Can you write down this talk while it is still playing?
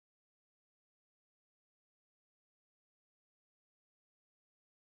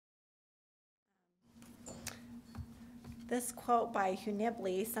This quote by Hugh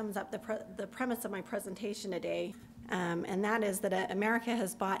Nibley sums up the premise of my presentation today, and that is that America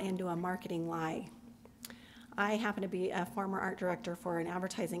has bought into a marketing lie. I happen to be a former art director for an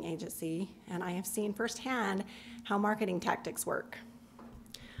advertising agency, and I have seen firsthand how marketing tactics work.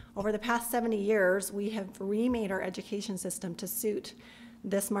 Over the past 70 years, we have remade our education system to suit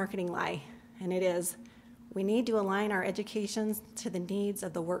this marketing lie, and it is, we need to align our education to the needs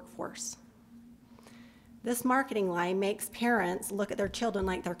of the workforce. This marketing lie makes parents look at their children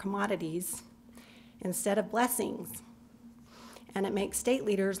like they're commodities instead of blessings. And it makes state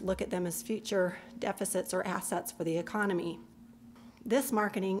leaders look at them as future deficits or assets for the economy. This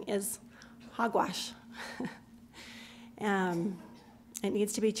marketing is hogwash. It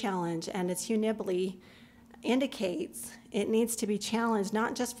needs to be challenged, and as Hugh Nibley indicates, it needs to be challenged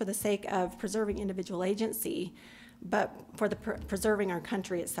not just for the sake of preserving individual agency, but for preserving our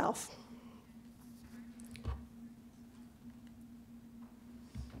country itself.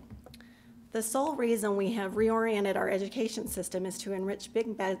 The sole reason we have reoriented our education system is to enrich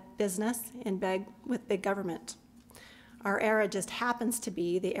big business with big government. Our era just happens to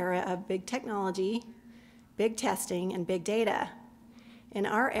be the era of big technology, big testing, and big data. In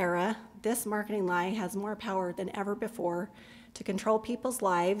our era, this marketing lie has more power than ever before to control people's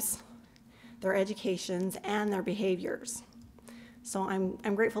lives, their educations, and their behaviors. So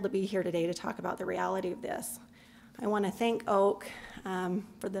I'm grateful to be here today to talk about the reality of this. I want to thank Oak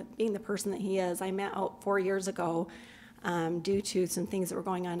for being the person that he is. I met Oak 4 years ago due to some things that were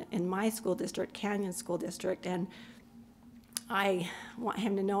going on in my school district, Canyon School District, and I want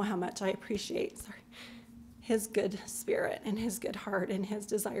him to know how much I appreciate his good spirit and his good heart and his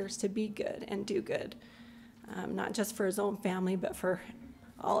desires to be good and do good, not just for his own family, but for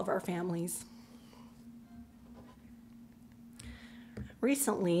all of our families.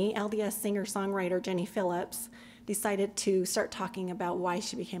 Recently, LDS singer-songwriter Jenny Phillips decided to start talking about why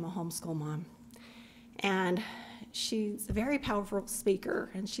she became a homeschool mom. And she's a very powerful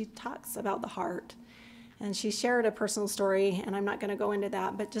speaker, and she talks about the heart. And she shared a personal story, and I'm not going to go into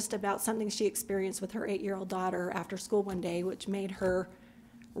that, but just about something she experienced with her 8-year-old daughter after school one day, which made her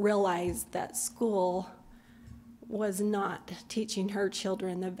realize that school was not teaching her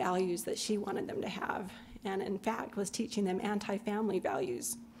children the values that she wanted them to have, and in fact was teaching them anti-family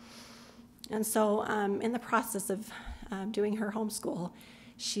values. And so in the process of doing her homeschool,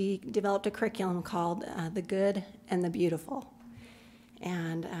 she developed a curriculum called The Good and the Beautiful.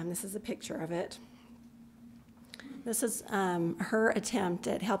 And this is a picture of it. This is her attempt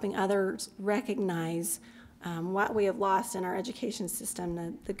at helping others recognize what we have lost in our education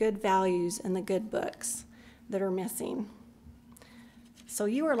system, the good values and the good books that are missing. So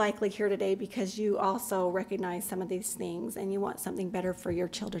you are likely here today because you also recognize some of these things and you want something better for your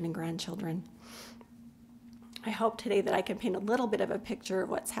children and grandchildren. I hope today that I can paint a little bit of a picture of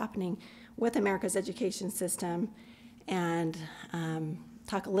what's happening with America's education system and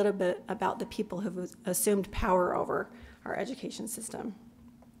talk a little bit about the people who have assumed power over our education system.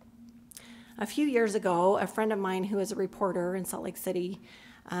 A few years ago, a friend of mine who is a reporter in Salt Lake City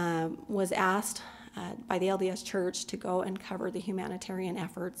was asked by the LDS Church to go and cover the humanitarian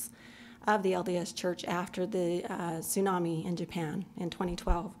efforts of the LDS Church after the tsunami in Japan in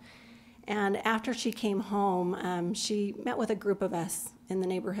 2012. And after she came home, she met with a group of us in the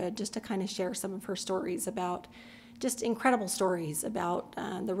neighborhood just to kind of share some of her stories about, just incredible stories about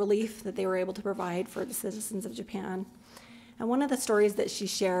the relief that they were able to provide for the citizens of Japan. And one of the stories that she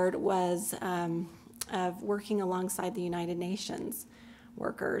shared was of working alongside the United Nations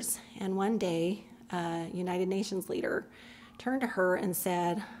workers. And one day, a United Nations leader turned to her and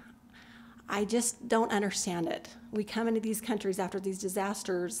said, I just don't understand it. We come into these countries after these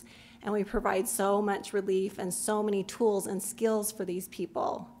disasters and we provide so much relief and so many tools and skills for these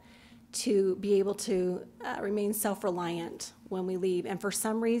people to be able to remain self-reliant when we leave. And for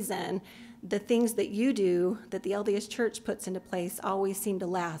some reason, the things that you do, that the LDS Church puts into place, always seem to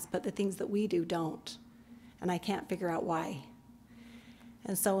last, but the things that we do don't. And I can't figure out why.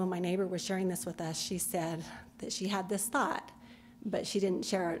 And so when my neighbor was sharing this with us, she said that she had this thought, but she didn't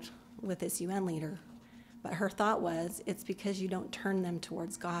share it with this UN leader. But her thought was, it's because you don't turn them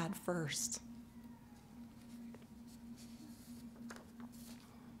towards God first.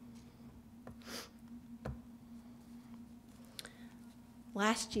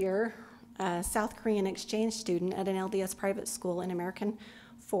 Last year, a South Korean exchange student at an LDS private school in American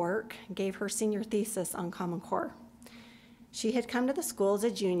Fork gave her senior thesis on Common Core. She had come to the school as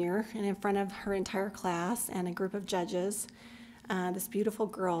a junior, and in front of her entire class and a group of judges, this beautiful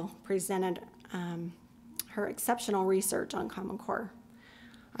girl presented her exceptional research on Common Core.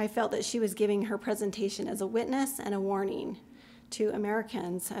 I felt that she was giving her presentation as a witness and a warning to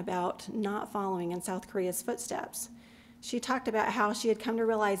Americans about not following in South Korea's footsteps. She talked about how she had come to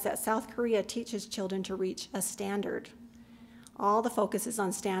realize that South Korea teaches children to reach a standard. All the focus is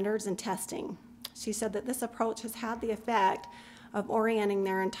on standards and testing. She said that this approach has had the effect of orienting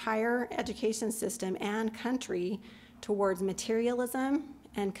their entire education system and country towards materialism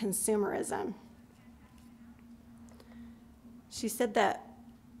and consumerism. She said that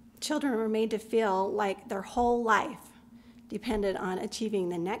children were made to feel like their whole life depended on achieving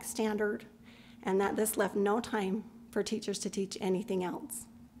the next standard, and that this left no time for teachers to teach anything else.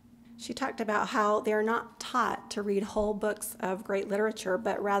 She talked about how they're not taught to read whole books of great literature,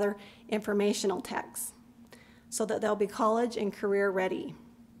 but rather informational texts, so that they'll be college and career ready.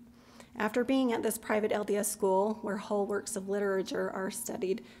 After being at this private LDS school where whole works of literature are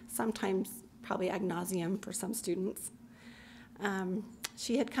studied, sometimes probably ad nauseum for some students,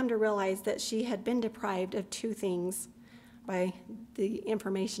 she had come to realize that she had been deprived of two things by the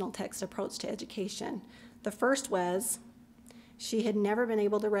informational text approach to education. The first was she had never been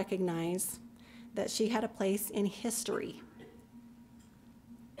able to recognize that she had a place in history.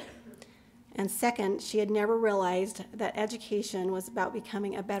 And second, she had never realized that education was about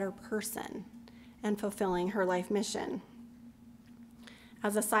becoming a better person and fulfilling her life mission.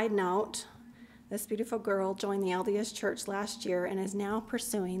 As a side note, this beautiful girl joined the LDS Church last year and is now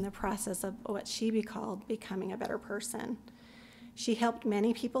pursuing the process of what she called becoming a better person. She helped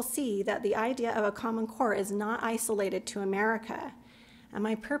many people see that the idea of a common core is not isolated to America. And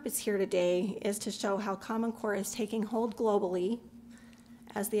my purpose here today is to show how Common Core is taking hold globally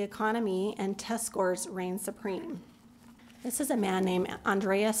as the economy and test scores reign supreme. This is a man named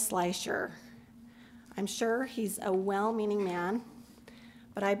Andreas Schleicher. I'm sure he's a well-meaning man,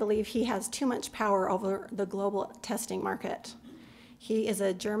 but I believe he has too much power over the global testing market. He is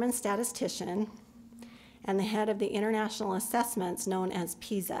a German statistician and the head of the international assessments known as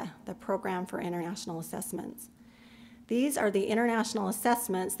PISA, the Program for International Assessments. These are the international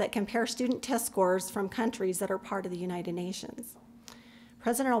assessments that compare student test scores from countries that are part of the United Nations.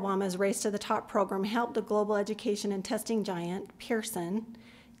 President Obama's Race to the Top program helped the global education and testing giant, Pearson,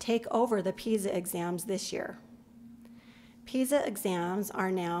 take over the PISA exams this year. PISA exams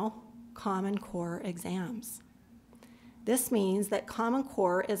are now Common Core exams. This means that Common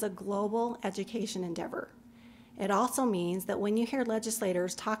Core is a global education endeavor. It also means that when you hear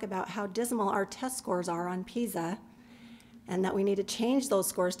legislators talk about how dismal our test scores are on PISA and that we need to change those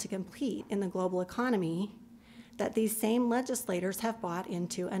scores to compete in the global economy, that these same legislators have bought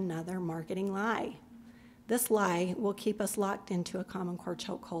into another marketing lie. This lie will keep us locked into a Common Core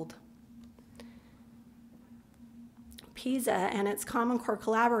chokehold. PISA and its Common Core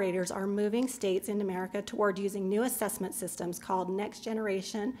collaborators are moving states in America toward using new assessment systems called next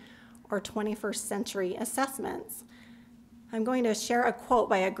generation or 21st century assessments. I'm going to share a quote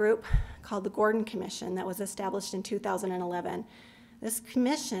by a group called the Gordon Commission that was established in 2011. This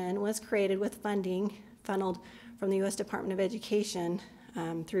commission was created with funding funneled from the U.S. Department of Education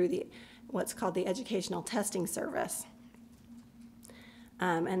through what's called the Educational Testing Service.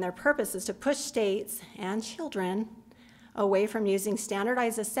 And their purpose is to push states and children away from using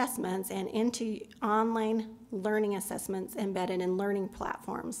standardized assessments and into online learning assessments embedded in learning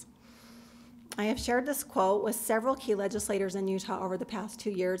platforms. I have shared this quote with several key legislators in Utah over the past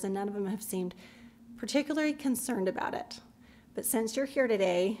 2 years, and none of them have seemed particularly concerned about it. But since you're here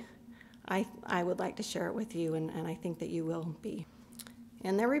today, I would like to share it with you, and I think that you will be.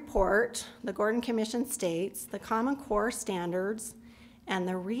 In their report, the Gordon Commission states the Common Core standards and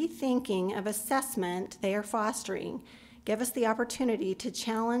the rethinking of assessment they are fostering give us the opportunity to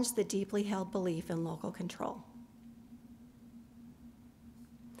challenge the deeply held belief in local control.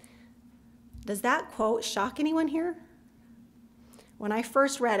 Does that quote shock anyone here? When I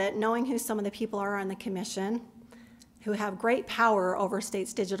first read it, knowing who some of the people are on the commission, who have great power over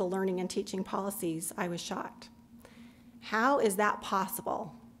states' digital learning and teaching policies, I was shocked. How is that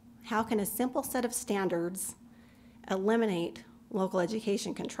possible? How can a simple set of standards eliminate local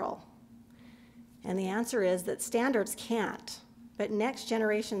education control? And the answer is that standards can't, but next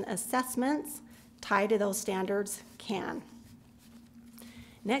generation assessments tied to those standards can.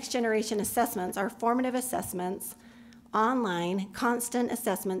 Next generation assessments are formative assessments, online, constant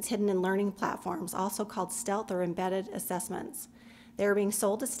assessments hidden in learning platforms, also called stealth or embedded assessments. They are being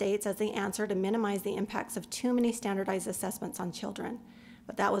sold to states as the answer to minimize the impacts of too many standardized assessments on children.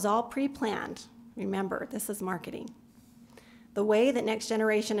 But that was all pre-planned. Remember, this is marketing. The way that next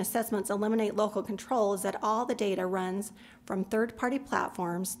generation assessments eliminate local control is that all the data runs from third-party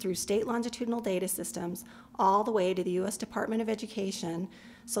platforms through state longitudinal data systems all the way to the U.S. Department of Education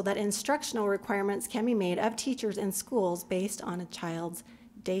so that instructional requirements can be made of teachers in schools based on a child's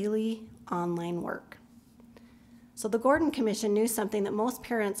daily online work. So the Gordon Commission knew something that most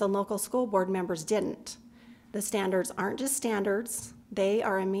parents and local school board members didn't. The standards aren't just standards, they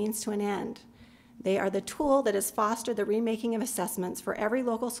are a means to an end. They are the tool that has fostered the remaking of assessments for every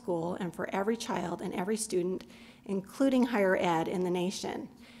local school and for every child and every student, including higher ed in the nation.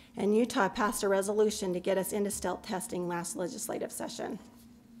 And Utah passed a resolution to get us into stealth testing last legislative session.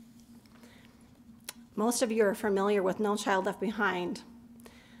 Most of you are familiar with No Child Left Behind.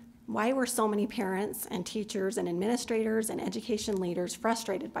 Why were so many parents and teachers and administrators and education leaders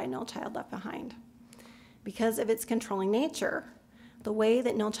frustrated by No Child Left Behind? Because of its controlling nature. The way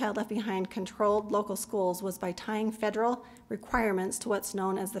that No Child Left Behind controlled local schools was by tying federal requirements to what's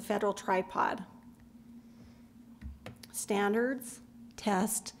known as the federal tripod: standards,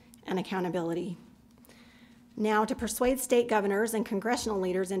 test, and accountability. Now, to persuade state governors and congressional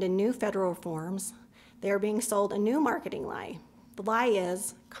leaders into new federal reforms, they are being sold a new marketing lie. The lie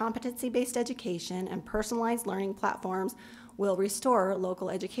is competency-based education and personalized learning platforms will restore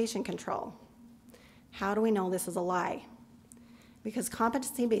local education control. How do we know this is a lie? Because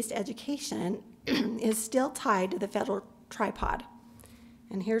competency-based education is still tied to the federal tripod.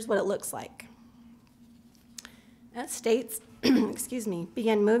 And here's what it looks like. As states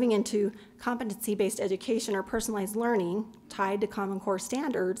begin moving into competency-based education or personalized learning tied to Common Core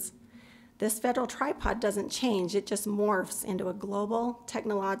standards, this federal tripod doesn't change, it just morphs into a global,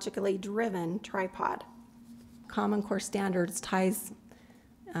 technologically driven tripod. Common Core standards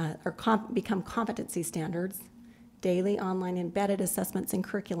become competency standards, daily online embedded assessments in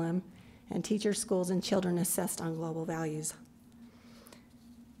curriculum, and teachers, schools, and children assessed on global values.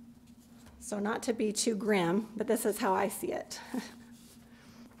 So not to be too grim, but this is how I see it.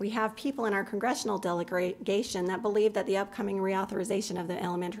 We have people in our congressional delegation that believe that the upcoming reauthorization of the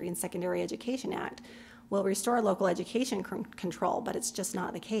Elementary and Secondary Education Act will restore local education control, but it's just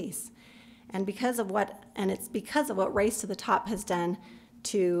not the case. And it's because of what Race to the Top has done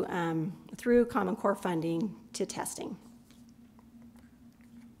through Common Core funding to testing.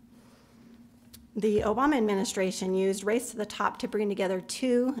 The Obama administration used Race to the Top to bring together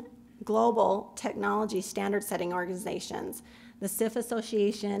two global technology standard-setting organizations, the CIF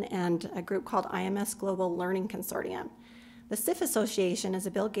Association and a group called IMS Global Learning Consortium. The CIF Association is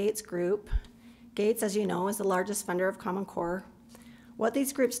a Bill Gates group. Gates, as you know, is the largest funder of Common Core. What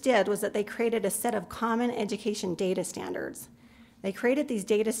these groups did was that they created a set of common education data standards. They created these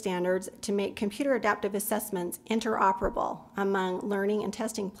data standards to make computer adaptive assessments interoperable among learning and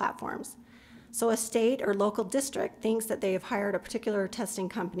testing platforms. So a state or local district thinks that they have hired a particular testing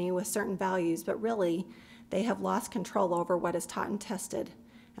company with certain values, but really they have lost control over what is taught and tested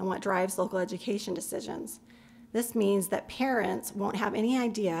and what drives local education decisions. This means that parents won't have any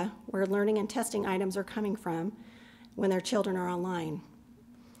idea where learning and testing items are coming from when their children are online,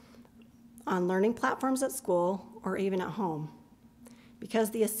 on learning platforms at school, or even at home,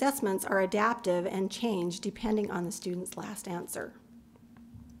 because the assessments are adaptive and change depending on the student's last answer.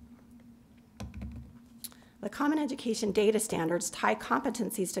 The Common Education Data Standards tie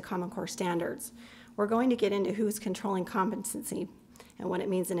competencies to Common Core standards. We're going to get into who's controlling competency and what it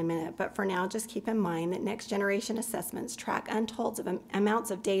means in a minute, but for now, just keep in mind that next generation assessments track untold amounts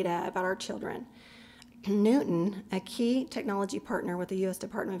of data about our children. Newton, a key technology partner with the U.S.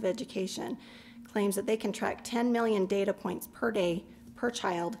 Department of Education, claims that they can track 10 million data points per day per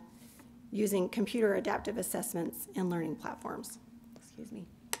child using computer adaptive assessments in learning platforms. Excuse me.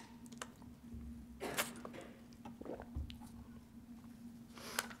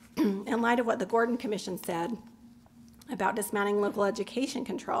 In light of what the Gordon Commission said about dismantling local education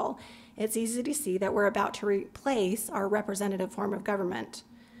control, it's easy to see that we're about to replace our representative form of government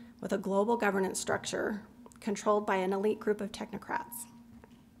with a global governance structure controlled by an elite group of technocrats.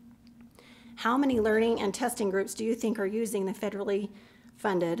 How many learning and testing groups do you think are using the federally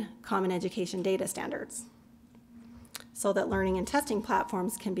funded Common Education Data Standards so that learning and testing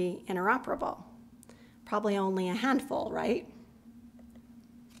platforms can be interoperable? Probably only a handful, right?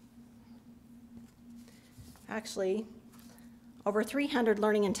 Actually, over 300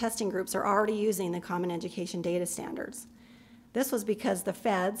 learning and testing groups are already using the Common Education Data Standards. This was because the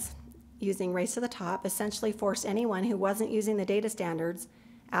feds, using Race to the Top, essentially forced anyone who wasn't using the data standards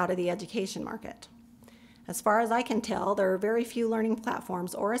out of the education market. As far as I can tell, there are very few learning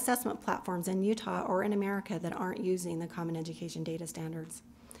platforms or assessment platforms in Utah or in America that aren't using the Common Education Data Standards.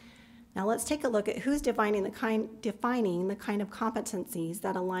 Now let's take a look at who's defining the kind of competencies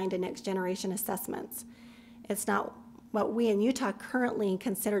that align to next generation assessments. It's not what we in Utah currently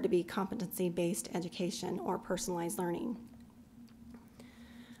consider to be competency-based education or personalized learning.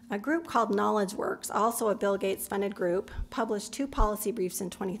 A group called KnowledgeWorks, also a Bill Gates funded group, published 2 policy briefs in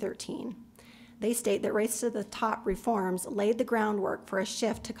 2013. They state that Race to the Top reforms laid the groundwork for a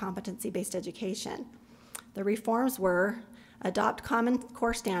shift to competency-based education. The reforms were adopt common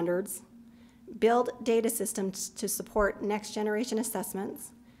core standards, build data systems to support next generation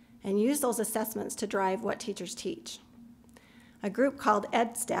assessments, and use those assessments to drive what teachers teach. A group called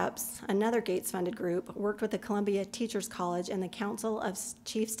EdSteps, another Gates-funded group, worked with the Columbia Teachers College and the Council of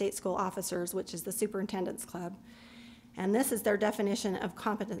Chief State School Officers, which is the Superintendent's Club, and this is their definition of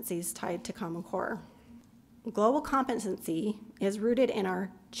competencies tied to Common Core. Global competency is rooted in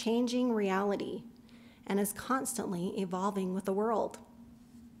our changing reality and is constantly evolving with the world.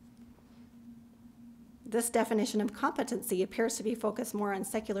 This definition of competency appears to be focused more on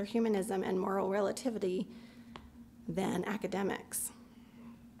secular humanism and moral relativity than academics.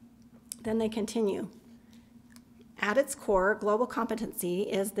 Then they continue. At its core, global competency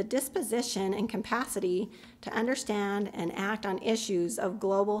is the disposition and capacity to understand and act on issues of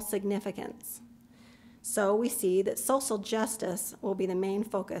global significance. So we see that social justice will be the main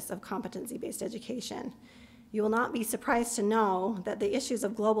focus of competency-based education. You will not be surprised to know that the issues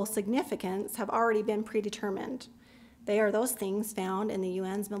of global significance have already been predetermined. They are those things found in the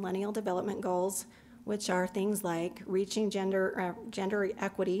UN's Millennial Development Goals, which are things like reaching gender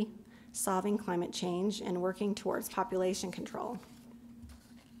equity, solving climate change, and working towards population control.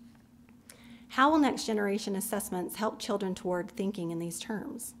 How will next generation assessments help children toward thinking in these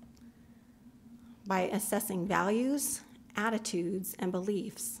terms? By assessing values, attitudes, and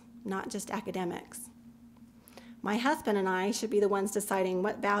beliefs, not just academics. My husband and I should be the ones deciding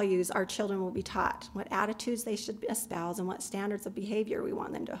what values our children will be taught, what attitudes they should espouse, and what standards of behavior we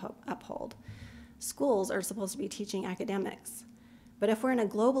want them to uphold. Schools are supposed to be teaching academics. But if we're in a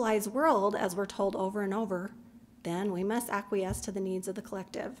globalized world, as we're told over and over, then we must acquiesce to the needs of the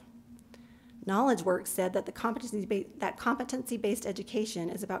collective. KnowledgeWorks said that competency-based education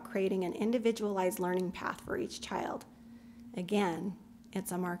is about creating an individualized learning path for each child. Again,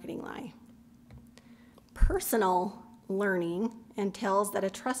 it's a marketing lie. Personal learning entails that a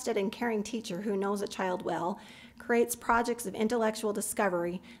trusted and caring teacher who knows a child well creates projects of intellectual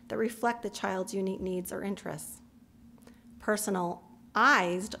discovery that reflect the child's unique needs or interests.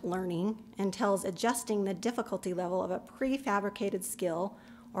 Personalized learning entails adjusting the difficulty level of a prefabricated skill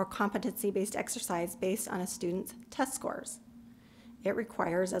or competency-based exercise based on a student's test scores. It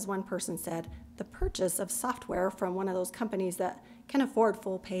requires, as one person said, the purchase of software from one of those companies that can afford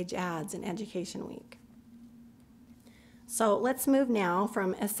full-page ads in Education Week. So let's move now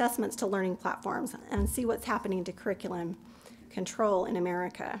from assessments to learning platforms and see what's happening to curriculum control in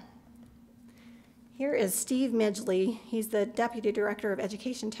America. Here is Steve Midgley. He's the Deputy Director of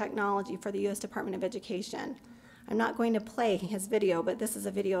Education Technology for the U.S. Department of Education. I'm not going to play his video, but this is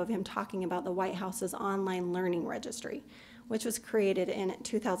a video of him talking about the White House's online learning registry, which was created in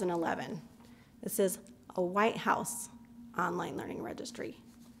 2011. This is a White House online learning registry,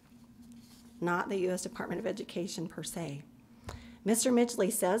 not the U.S. Department of Education per se. Mr.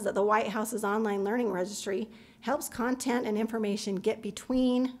 Midgley says that the White House's online learning registry helps content and information get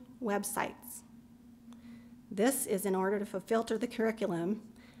between websites. This is in order to filter the curriculum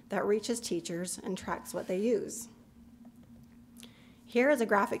that reaches teachers and tracks what they use. Here is a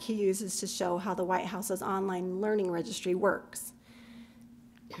graphic he uses to show how the White House's online learning registry works.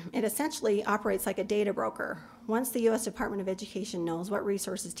 It essentially operates like a data broker. Once the U.S. Department of Education knows what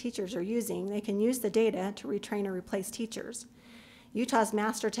resources teachers are using, they can use the data to retrain or replace teachers. Utah's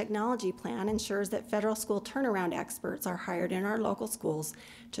Master Technology Plan ensures that federal school turnaround experts are hired in our local schools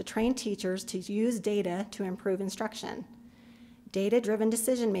to train teachers to use data to improve instruction. Data-driven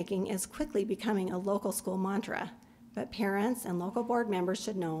decision-making is quickly becoming a local school mantra, but parents and local board members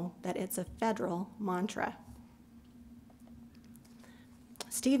should know that it's a federal mantra.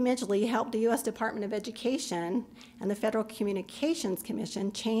 Steve Midgley helped the U.S. Department of Education and the Federal Communications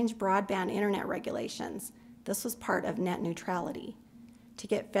Commission change broadband internet regulations. This was part of net neutrality, to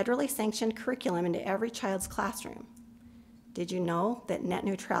get federally sanctioned curriculum into every child's classroom. Did you know that net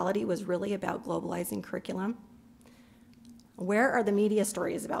neutrality was really about globalizing curriculum? Where are the media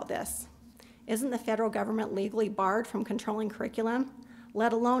stories about this? Isn't the federal government legally barred from controlling curriculum,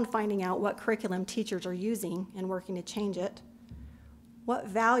 let alone finding out what curriculum teachers are using and working to change it? What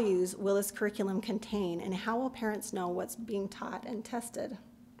values will this curriculum contain, and how will parents know what's being taught and tested?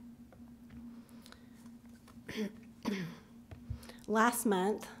 Last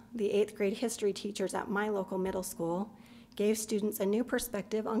month, the 8th grade history teachers at my local middle school gave students a new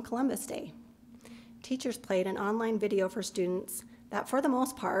perspective on Columbus Day. Teachers played an online video for students that, for the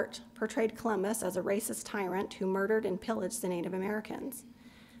most part, portrayed Columbus as a racist tyrant who murdered and pillaged the Native Americans.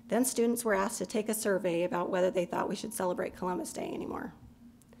 Then students were asked to take a survey about whether they thought we should celebrate Columbus Day anymore.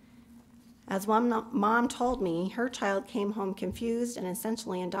 As one mom told me, her child came home confused and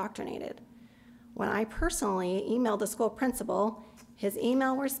essentially indoctrinated. When I personally emailed the school principal, his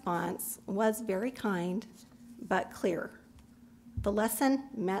email response was very kind but clear. The lesson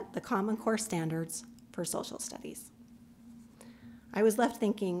met the Common Core standards for social studies. I was left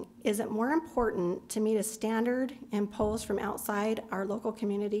thinking, is it more important to meet a standard imposed from outside our local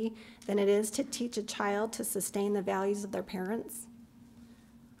community than it is to teach a child to sustain the values of their parents?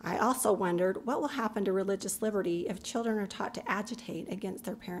 I also wondered what will happen to religious liberty if children are taught to agitate against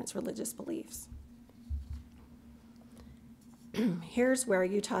their parents' religious beliefs. Here's where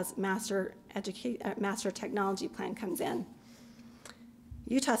Utah's Master Technology Plan comes in.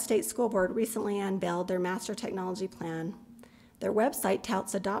 Utah State School Board recently unveiled their Master Technology Plan. Their website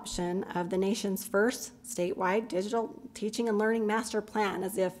touts adoption of the nation's first statewide digital teaching and learning master plan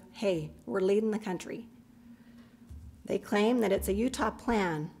as if, hey, we're leading the country. They claim that it's a Utah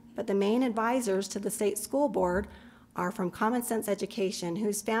plan, but the main advisors to the state school board are from Common Sense Education,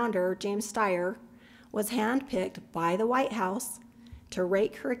 whose founder, James Steyer, was handpicked by the White House to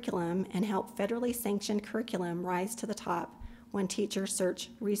rate curriculum and help federally sanctioned curriculum rise to the top when teachers search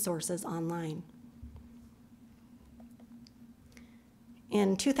resources online.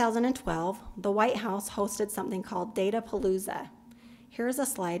 In 2012, the White House hosted something called Datapalooza. Here's a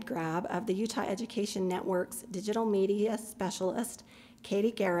slide grab of the Utah Education Network's digital media specialist,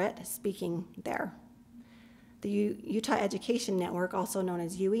 Katie Garrett, speaking there. The Utah Education Network, also known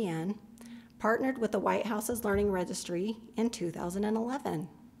as UEN, partnered with the White House's Learning Registry in 2011.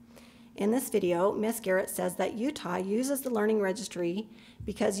 In this video, Ms. Garrett says that Utah uses the Learning Registry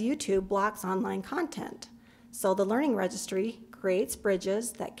because YouTube blocks online content. So the Learning Registry creates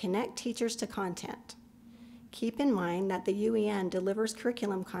bridges that connect teachers to content. Keep in mind that the UEN delivers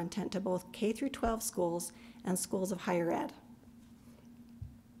curriculum content to both K-12 schools and schools of higher ed.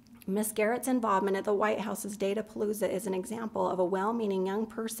 Ms. Garrett's involvement at the White House's Datapalooza is an example of a well-meaning young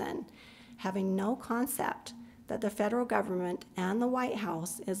person having no concept that the federal government and the White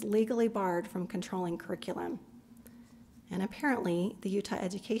House is legally barred from controlling curriculum. And apparently, the Utah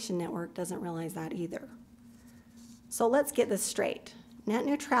Education Network doesn't realize that either. So let's get this straight. Net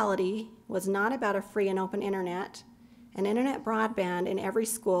neutrality was not about a free and open internet, and internet broadband in every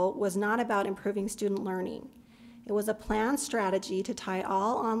school was not about improving student learning. It was a planned strategy to tie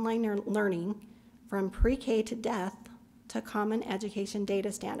all online learning from pre-K to death to common education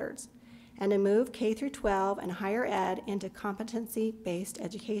data standards, and to move K-12 and higher ed into competency-based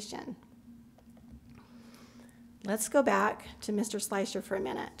education. Let's go back to Mr. Slicer for a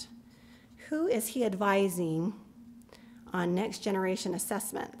minute. Who is he advising on next generation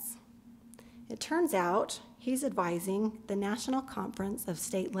assessments? It turns out he's advising the National Conference of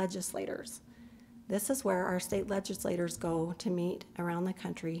State Legislators. This is where our state legislators go to meet around the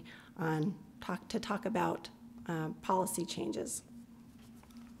country to talk about policy changes.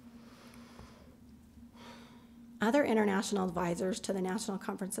 Other international advisors to the National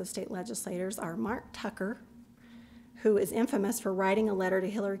Conference of State Legislators are Mark Tucker, who is infamous for writing a letter to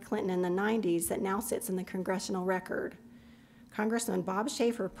Hillary Clinton in the 90s that now sits in the congressional record. Congressman Bob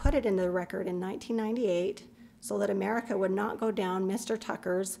Schaefer put it into the record in 1998 so that America would not go down Mr.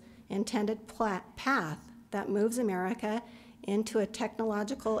 Tucker's intended path that moves America into a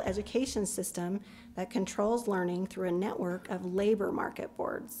technological education system that controls learning through a network of labor market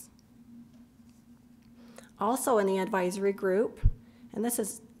boards. Also in the advisory group, and this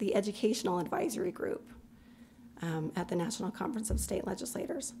is the educational advisory group at the National Conference of State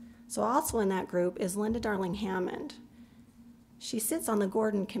Legislators. So also in that group is Linda Darling Hammond. She sits on the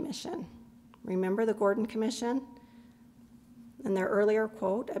Gordon Commission. Remember the Gordon Commission? And their earlier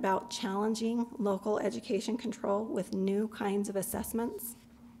quote about challenging local education control with new kinds of assessments.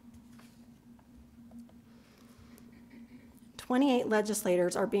 28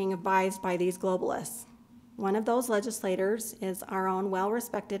 legislators are being advised by these globalists. One of those legislators is our own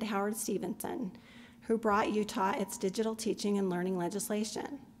well-respected Howard Stevenson, who brought Utah its digital teaching and learning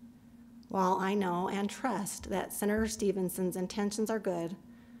legislation. While I know and trust that Senator Stevenson's intentions are good,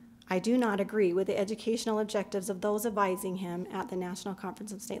 I do not agree with the educational objectives of those advising him at the National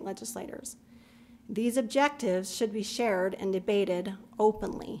Conference of State Legislators. These objectives should be shared and debated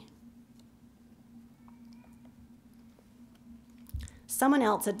openly. Someone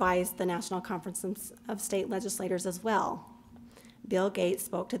else advised the National Conference of State Legislators as well. Bill Gates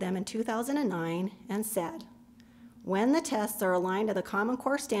spoke to them in 2009 and said, "When the tests are aligned to the Common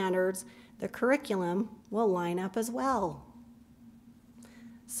Core standards, the curriculum will line up as well."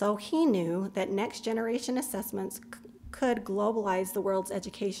 So he knew that next generation assessments could globalize the world's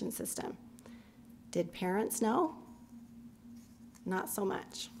education system. Did parents know? Not so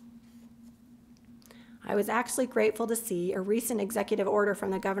much. I was actually grateful to see a recent executive order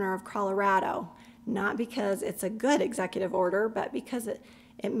from the governor of Colorado, not because it's a good executive order, but because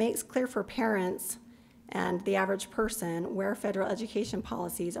it makes clear for parents and the average person where federal education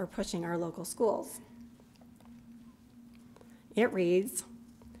policies are pushing our local schools. It reads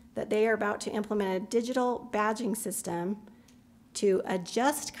that they are about to implement a digital badging system to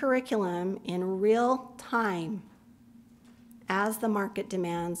adjust curriculum in real time as the market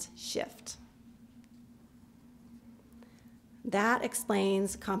demands shift. That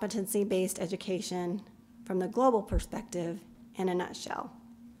explains competency-based education from the global perspective in a nutshell.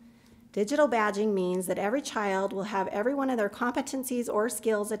 Digital badging means that every child will have every one of their competencies or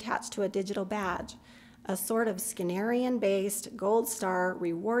skills attached to a digital badge, a sort of Skinnerian-based gold star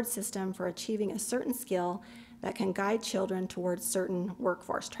reward system for achieving a certain skill that can guide children towards certain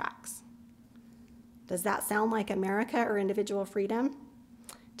workforce tracks. Does that sound like America or individual freedom?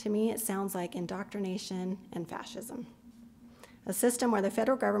 To me, it sounds like indoctrination and fascism. A system where the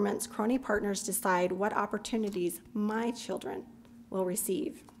federal government's crony partners decide what opportunities my children will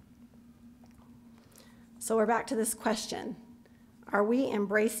receive. So we're back to this question. Are we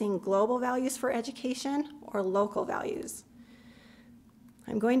embracing global values for education or local values?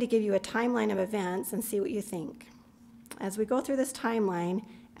 I'm going to give you a timeline of events and see what you think. As we go through this timeline,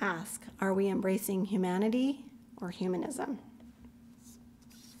 ask, are we embracing humanity or humanism?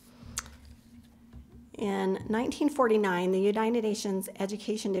 In 1949, the United Nations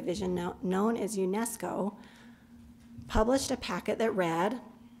Education Division, known as UNESCO, published a packet that read,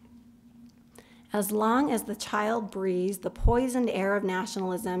 "As long as the child breathes the poisoned air of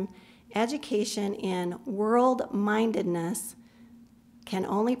nationalism, education in world-mindedness can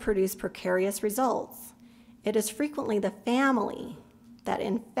only produce precarious results. It is frequently the family that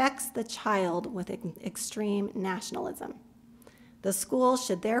infects the child with extreme nationalism. The school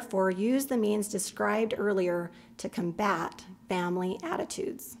should therefore use the means described earlier to combat family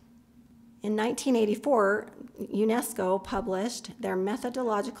attitudes." In 1984, UNESCO published their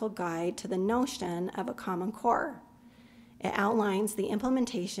methodological guide to the notion of a common core. It outlines the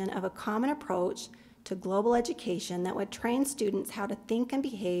implementation of a common approach to global education that would train students how to think and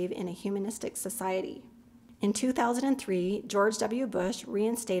behave in a humanistic society. In 2003, George W. Bush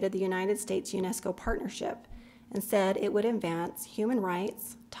reinstated the United States UNESCO partnership and said it would advance human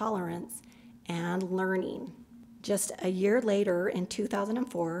rights, tolerance, and learning. Just a year later, in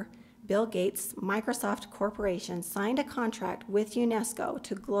 2004, Bill Gates' Microsoft Corporation signed a contract with UNESCO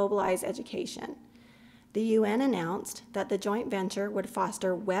to globalize education. The UN announced that the joint venture would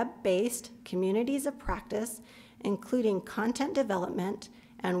foster web-based communities of practice, including content development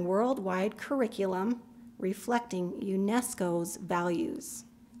and worldwide curriculum reflecting UNESCO's values.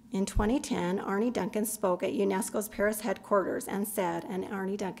 In 2010, Arne Duncan spoke at UNESCO's Paris headquarters and said, and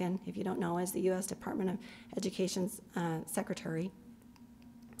Arne Duncan, if you don't know, is the U.S. Department of Education's secretary.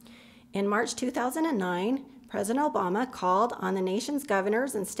 In March 2009, President Obama called on the nation's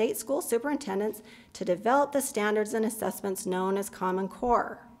governors and state school superintendents to develop the standards and assessments known as Common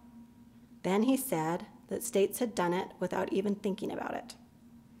Core. Then he said that states had done it without even thinking about it.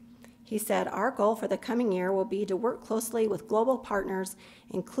 He said, "Our goal for the coming year will be to work closely with global partners,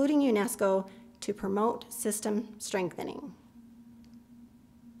 including UNESCO, to promote system strengthening."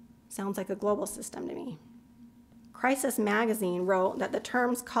 Sounds like a global system to me. Crisis Magazine wrote that the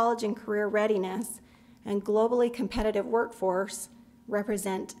terms college and career readiness and globally competitive workforce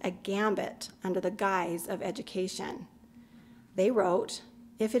represent a gambit under the guise of education. They wrote,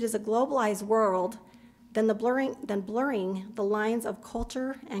 "If it is a globalized world, then blurring the lines of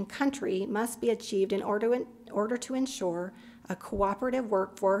culture and country must be achieved in order to ensure a cooperative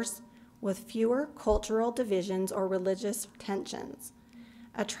workforce with fewer cultural divisions or religious tensions.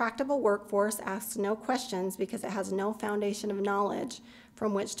 A tractable workforce asks no questions because it has no foundation of knowledge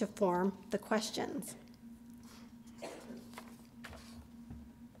from which to form the questions."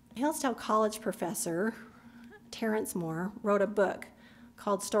 Hillsdale College professor Terrence Moore wrote a book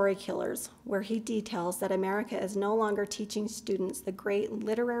called Story Killers, where he details that America is no longer teaching students the great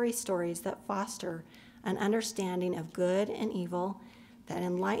literary stories that foster an understanding of good and evil, that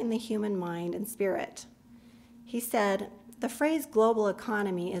enlighten the human mind and spirit. He said, "The phrase global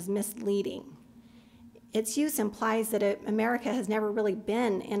economy is misleading. Its use implies that America has never really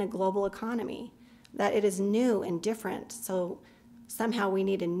been in a global economy, that it is new and different, so somehow we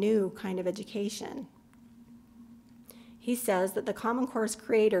need a new kind of education. He says that the Common Core's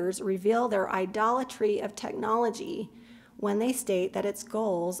creators reveal their idolatry of technology when they state that its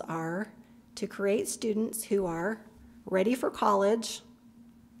goals are to create students who are ready for college,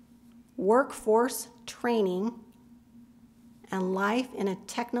 workforce training, and life in a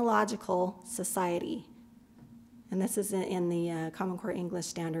technological society. And this is in the Common Core English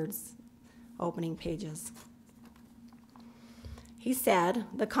Standards opening pages. He said,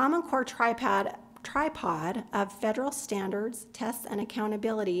 the Common Core tripod of federal standards, tests, and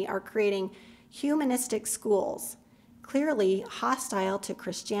accountability are creating humanistic schools, clearly hostile to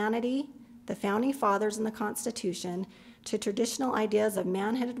Christianity, the Founding Fathers, and the Constitution, to traditional ideas of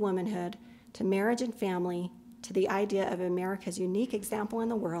manhood and womanhood, to marriage and family, to the idea of America's unique example in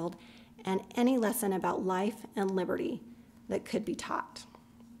the world, and any lesson about life and liberty that could be taught.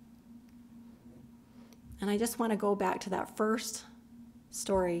 And I just want to go back to that first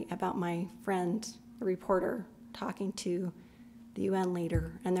story about my friend, the reporter, talking to the UN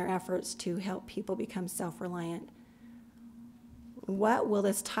leader and their efforts to help people become self-reliant. What will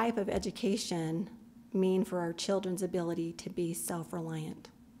this type of education mean for our children's ability to be self-reliant?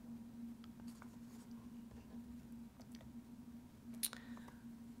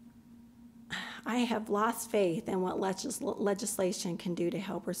 I have lost faith in what legislation can do to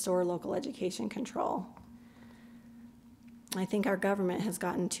help restore local education control. I think our government has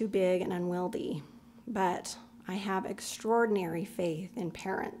gotten too big and unwieldy, but I have extraordinary faith in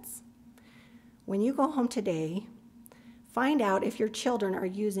parents. When you go home today, find out if your children are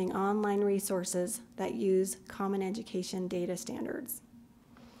using online resources that use Common Education data standards.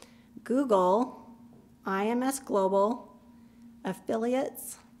 Google IMS Global,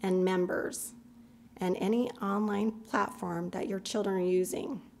 affiliates, and members, and any online platform that your children are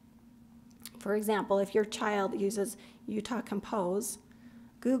using. For example, if your child uses Utah Compose,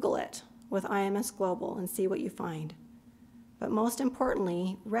 Google it with IMS Global and see what you find. But most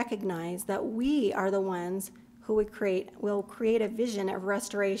importantly, recognize that we are the ones who will create a vision of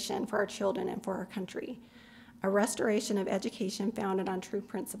restoration for our children and for our country, a restoration of education founded on true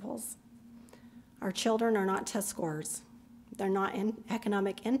principles. Our children are not test scores. They're not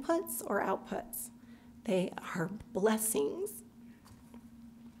economic inputs or outputs. They are blessings.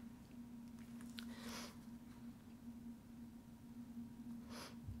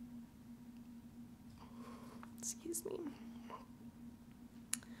 Excuse me.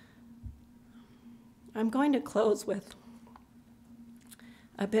 I'm going to close with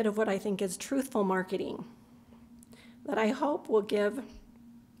a bit of what I think is truthful marketing that I hope will give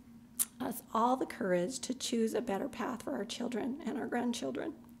us all the courage to choose a better path for our children and our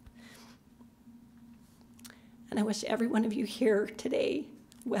grandchildren. And I wish every one of you here today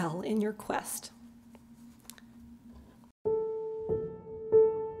well in your quest.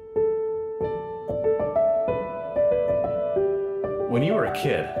 When you were a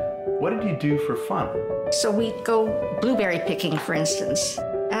kid, what did you do for fun? So we'd go blueberry picking, for instance.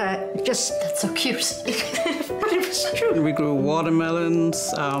 That's so cute. But it was true. We grew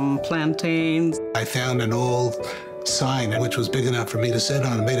watermelons, plantains. I found an old sign which was big enough for me to sit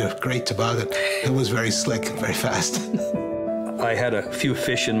on and made a great toboggan. It was very slick and very fast. I had a few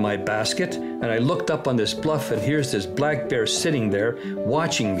fish in my basket, and I looked up on this bluff, and here's this black bear sitting there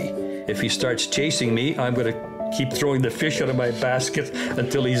watching me. If he starts chasing me, I'm going to keep throwing the fish out of my basket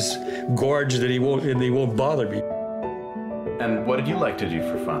until he's gorged and he won't bother me. And what did you like to do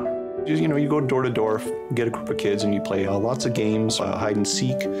for fun? You know, you go door to door, get a group of kids, and you play lots of games, hide and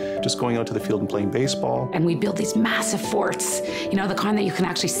seek, just going out to the field and playing baseball. And we build these massive forts, you know, the kind that you can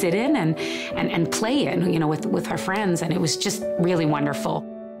actually sit in and play in, you know, with our friends, and it was just really wonderful.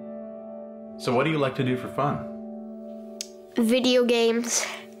 So what do you like to do for fun? Video games,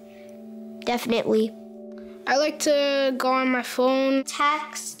 definitely. I like to go on my phone,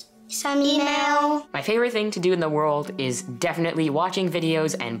 text, some email. My favorite thing to do in the world is definitely watching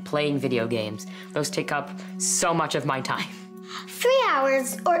videos and playing video games. Those take up so much of my time. 3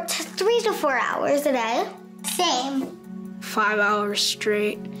 hours or 3 to 4 hours a day. Same. 5 hours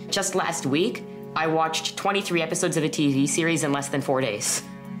straight. Just last week, I watched 23 episodes of a TV series in less than 4 days.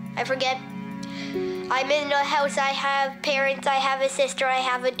 I forget. I'm in a house, I have parents, I have a sister, I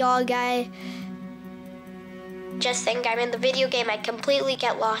have a dog, I just think I'm in the video game, I completely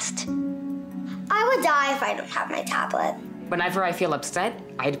get lost. I would die if I don't have my tablet. Whenever I feel upset,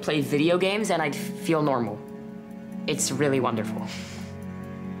 I'd play video games and I'd feel normal. It's really wonderful.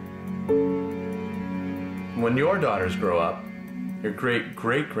 When your daughters grow up, your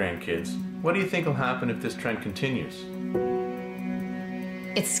great-great-grandkids, what do you think will happen if this trend continues?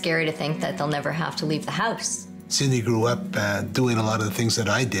 It's scary to think that they'll never have to leave the house. Cindy grew up doing a lot of the things that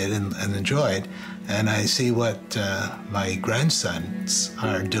I did and enjoyed, and I see what my grandsons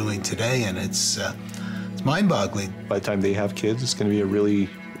are doing today, and it's mind-boggling. By the time they have kids, it's going to be a really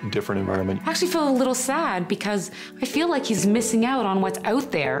different environment. I actually feel a little sad because I feel like he's missing out on what's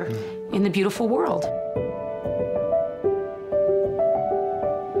out there in the beautiful world.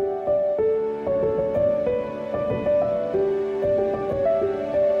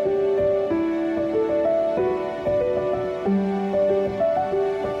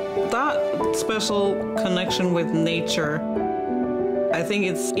 That special connection with nature, I think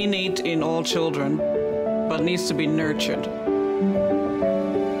it's innate in all children, but needs to be nurtured.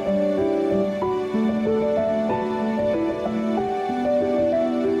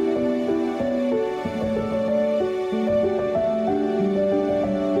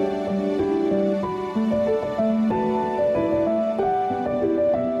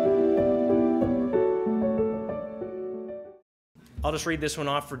 I'll just read this one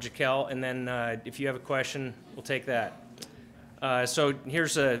off for JaKell, and then if you have a question, we'll take that. So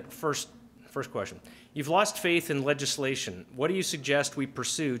here's a first question. You've lost faith in legislation. What do you suggest we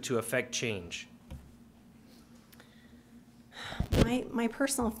pursue to affect change? My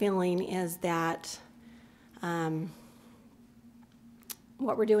personal feeling is that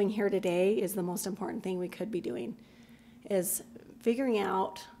what we're doing here today is the most important thing we could be doing, is figuring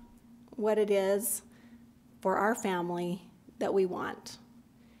out what it is for our family that we want,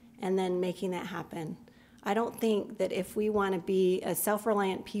 and then making that happen. I don't think that if we want to be a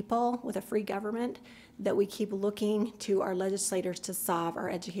self-reliant people with a free government, that we keep looking to our legislators to solve our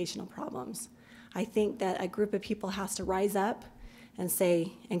educational problems. I think that a group of people has to rise up and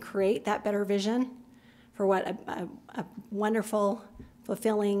say, and create that better vision for what a wonderful,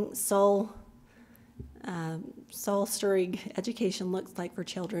 fulfilling, soul-stirring education looks like for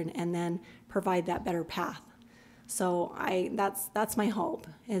children, and then provide that better path. So that's my hope,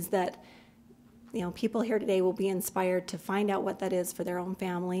 is that people here today will be inspired to find out what that is for their own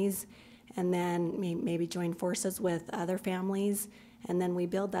families, and then maybe join forces with other families, and then we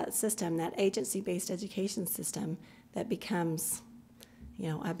build that system, that agency-based education system that becomes,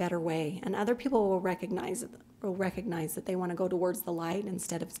 a better way. And other people will recognize that they want to go towards the light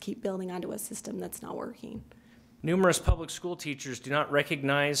instead of keep building onto a system that's not working. Numerous public school teachers do not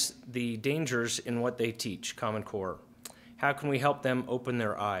recognize the dangers in what they teach, Common Core. How can we help them open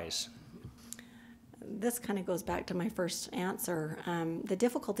their eyes? This kind of goes back to my first answer. The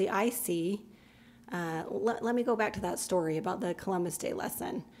difficulty I see, let me go back to that story about the Columbus Day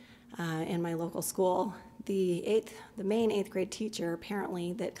lesson in my local school. The main 8th grade teacher,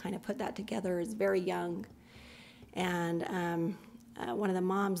 apparently, that kind of put that together is very young. And one of the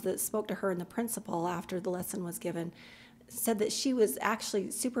moms that spoke to her and the principal after the lesson was given said that she was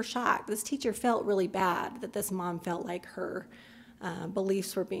actually super shocked. This teacher felt really bad that this mom felt like her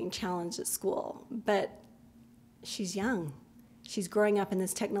beliefs were being challenged at school. But she's young. She's growing up in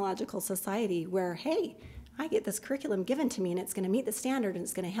this technological society where, hey, I get this curriculum given to me and it's going to meet the standard and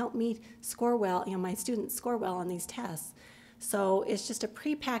it's going to help me score well, my students score well on these tests. So it's just a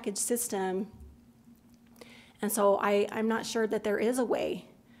prepackaged system. And so I'm not sure that there is a way.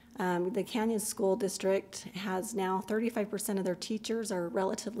 The Canyon School District has now 35% of their teachers are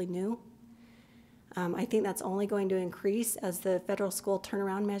relatively new. I think that's only going to increase as the federal school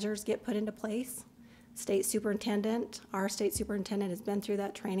turnaround measures get put into place. Our state superintendent has been through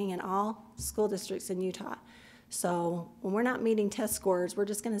that training in all school districts in Utah. So when we're not meeting test scores, we're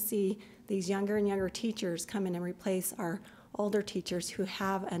just going to see these younger and younger teachers come in and replace our older teachers who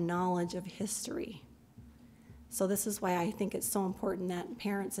have a knowledge of history. So this is why I think it's so important that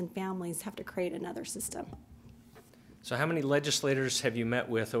parents and families have to create another system. So how many legislators have you met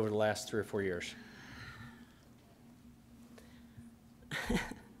with over the last 3 or 4 years?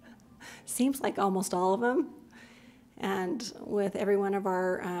 Seems like almost all of them. And with every one of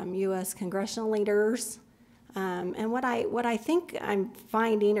our U.S. congressional leaders. And what I think I'm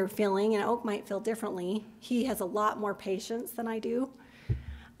finding or feeling, and Oak might feel differently, he has a lot more patience than I do.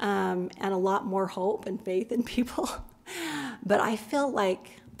 And a lot more hope and faith in people. But I feel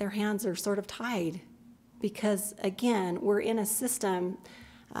like their hands are sort of tied because, again, we're in a system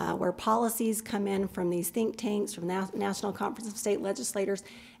where policies come in from these think tanks, from the National Conference of State Legislators,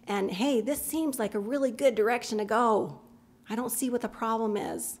 and, hey, this seems like a really good direction to go. I don't see what the problem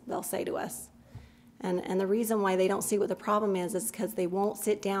is, they'll say to us. And the reason why they don't see what the problem is because they won't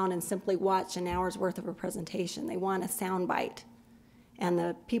sit down and simply watch an hour's worth of a presentation. They want a sound bite. And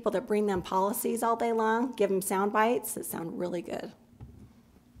the people that bring them policies all day long give them sound bites that sound really good.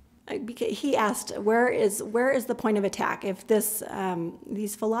 he asked, where is the point of attack? If this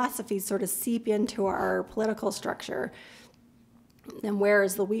these philosophies sort of seep into our political structure, then where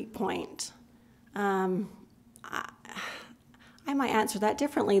is the weak point? I might answer that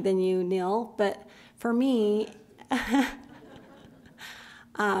differently than you, Neil, but for me,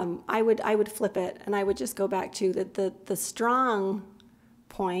 I would flip it, and I would just go back to the strong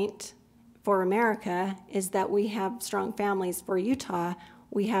point for America is that we have strong families. For Utah,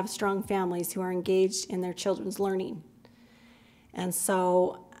 we have strong families who are engaged in their children's learning. And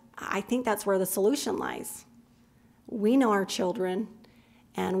so I think that's where the solution lies. We know our children,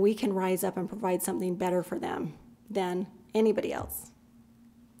 and we can rise up and provide something better for them than anybody else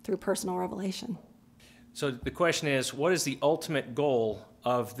through personal revelation. So the question is, what is the ultimate goal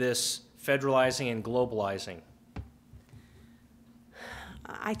of this federalizing and globalizing?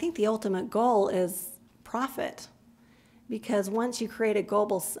 I think the ultimate goal is profit, because once you create a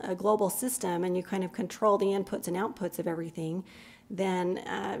global system and you kind of control the inputs and outputs of everything, then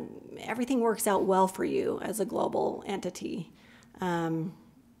everything works out well for you as a global entity. And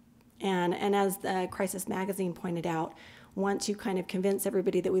as the Crisis Magazine pointed out, once you kind of convince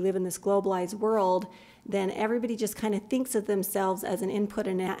everybody that we live in this globalized world, then everybody just kind of thinks of themselves as an input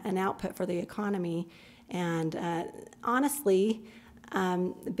and an output for the economy. And honestly,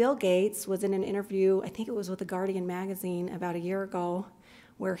 Bill Gates was in an interview, I think it was with The Guardian magazine about a year ago,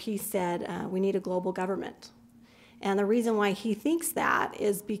 where he said, we need a global government. And the reason why he thinks that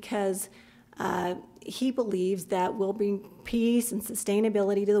is because he believes that we'll bring peace and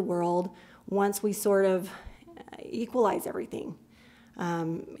sustainability to the world once we sort of equalize everything.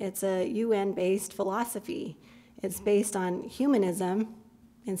 It's a UN-based philosophy. It's based on humanism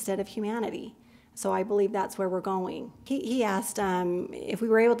instead of humanity. So I believe that's where we're going. He asked if we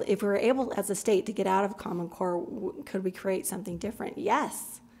were able as a state to get out of Common Core, could we create something different?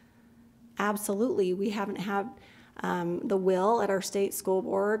 Yes, absolutely. We haven't had the will at our state school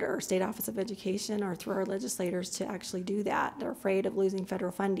board or state office of education or through our legislators to actually do that. They're afraid of losing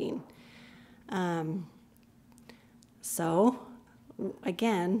federal funding. So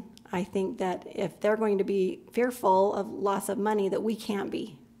again, I think that if they're going to be fearful of loss of money, that we can't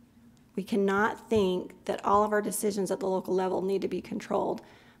be. We cannot think that all of our decisions at the local level need to be controlled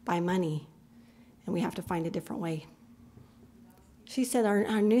by money, and we have to find a different way. She said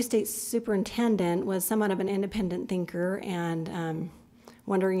our new state superintendent was somewhat of an independent thinker, and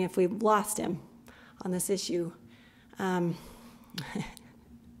wondering if we've lost him on this issue. I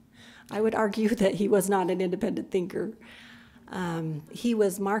would argue that he was not an independent thinker. He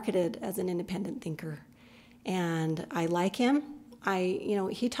was marketed as an independent thinker, and I like him.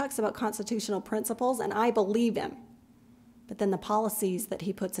 He talks about constitutional principles, and I believe him. But then the policies that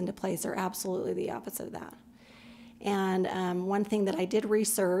he puts into place are absolutely the opposite of that. And one thing that I did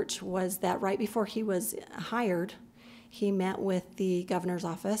research was that right before he was hired, he met with the governor's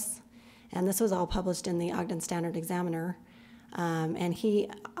office, and this was all published in the Ogden Standard-Examiner. And he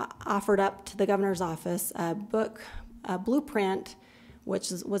offered up to the governor's office a blueprint,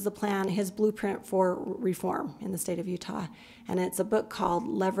 which was the plan, his blueprint for reform in the state of Utah. And it's a book called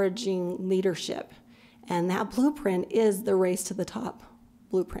Leveraging Leadership. And that blueprint is the Race to the Top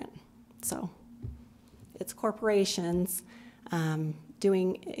blueprint. So it's corporations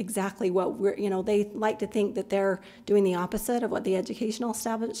doing exactly what they like to think that they're doing the opposite of what the educational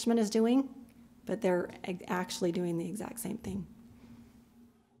establishment is doing, but they're actually doing the exact same thing.